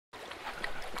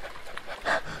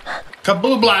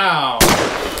Kabooblow!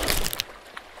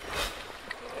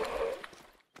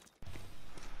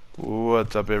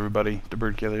 What's up, everybody? The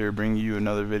Bird Killer here, bringing you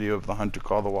another video of the hunt to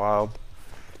call the wild.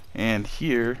 And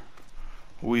here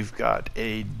we've got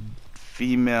a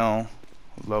female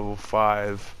level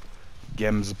 5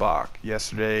 Gemsbok.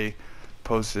 Yesterday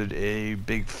posted a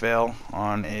big fail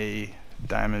on a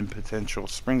diamond potential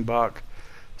springbok,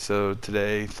 so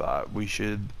today thought we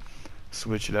should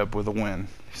switch it up with a win.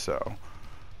 So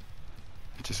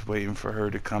just waiting for her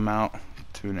to come out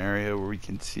to an area where we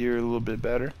can see her a little bit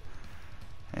better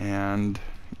and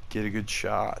get a good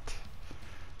shot.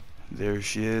 There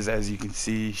she is. As you can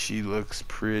see, she looks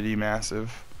pretty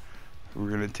massive. We're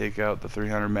gonna take out the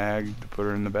 300 mag to put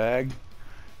her in the bag.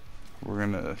 We're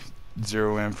gonna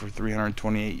zero in for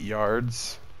 328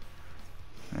 yards,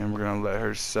 and we're gonna let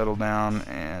her settle down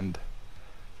and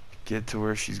get to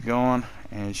where she's going,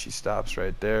 and she stops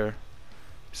right there.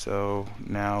 So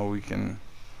now we can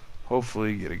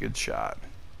hopefully get a good shot.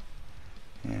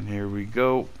 And here we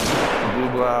go. Blue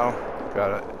blow.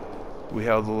 Got it. We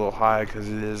held a little high because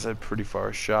it is a pretty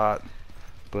far shot,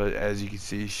 but as you can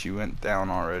see, she went down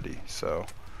already. So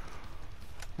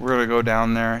we're gonna go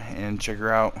down there and check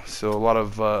her out. So a lot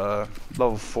of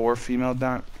level 4 female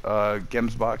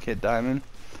Gemsbok hit diamond.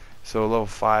 So level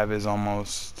 5 is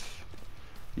almost,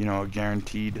 you know, a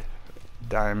guaranteed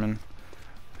diamond.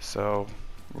 So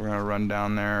we're gonna run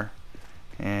down there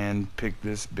and pick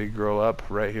this big girl up.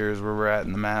 Right here is where we're at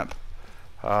in the map.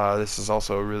 This is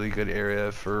also a really good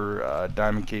area for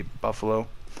Diamond Cape buffalo.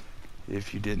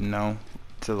 If you didn't know,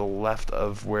 to the left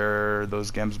of where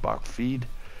those Gemsbok feed,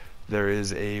 there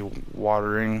is a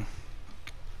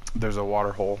there's a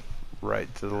water hole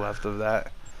right to the left of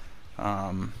that.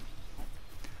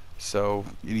 So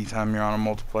anytime you're on a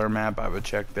multiplayer map, I would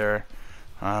check there.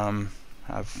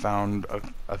 I've found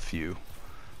a few.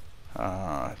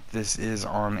 This is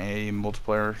on a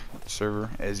multiplayer server,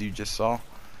 as you just saw,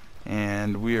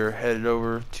 and we are headed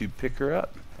over to pick her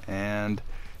up and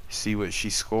see what she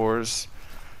scores.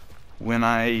 When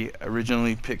I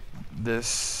originally picked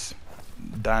this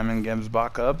diamond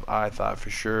Gemsbok up, I thought for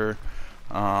sure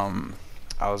I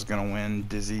was gonna win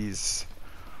Dizzy's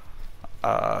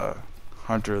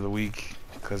Hunter of the Week,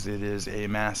 because it is a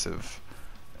massive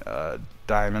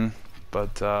diamond,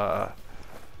 but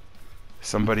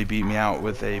somebody beat me out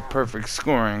with a perfect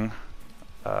scoring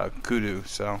kudu.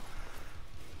 So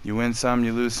you win some,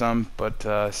 you lose some,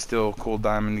 but still a cool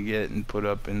diamond to get and put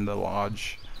up in the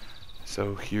lodge.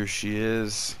 So here she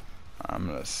is. I'm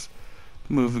gonna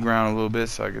move the ground a little bit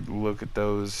so I could look at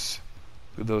those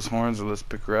horns. So let's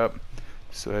pick her up.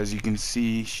 So as you can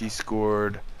see, she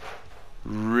scored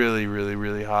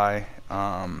really high,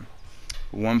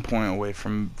 1 point away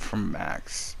from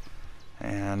max.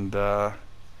 And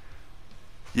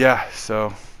yeah,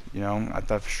 so you know, I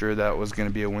thought for sure that was going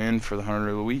to be a win for the Hunter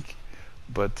of the Week,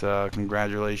 but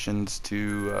congratulations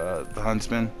to the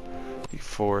Huntsman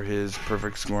for his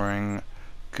perfect scoring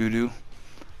kudu.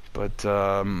 But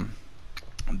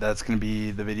that's going to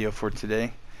be the video for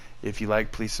today. If you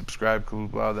like, please subscribe,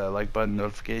 that like button,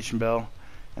 notification bell,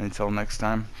 and until next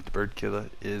time, the Bird Killer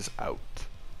is out.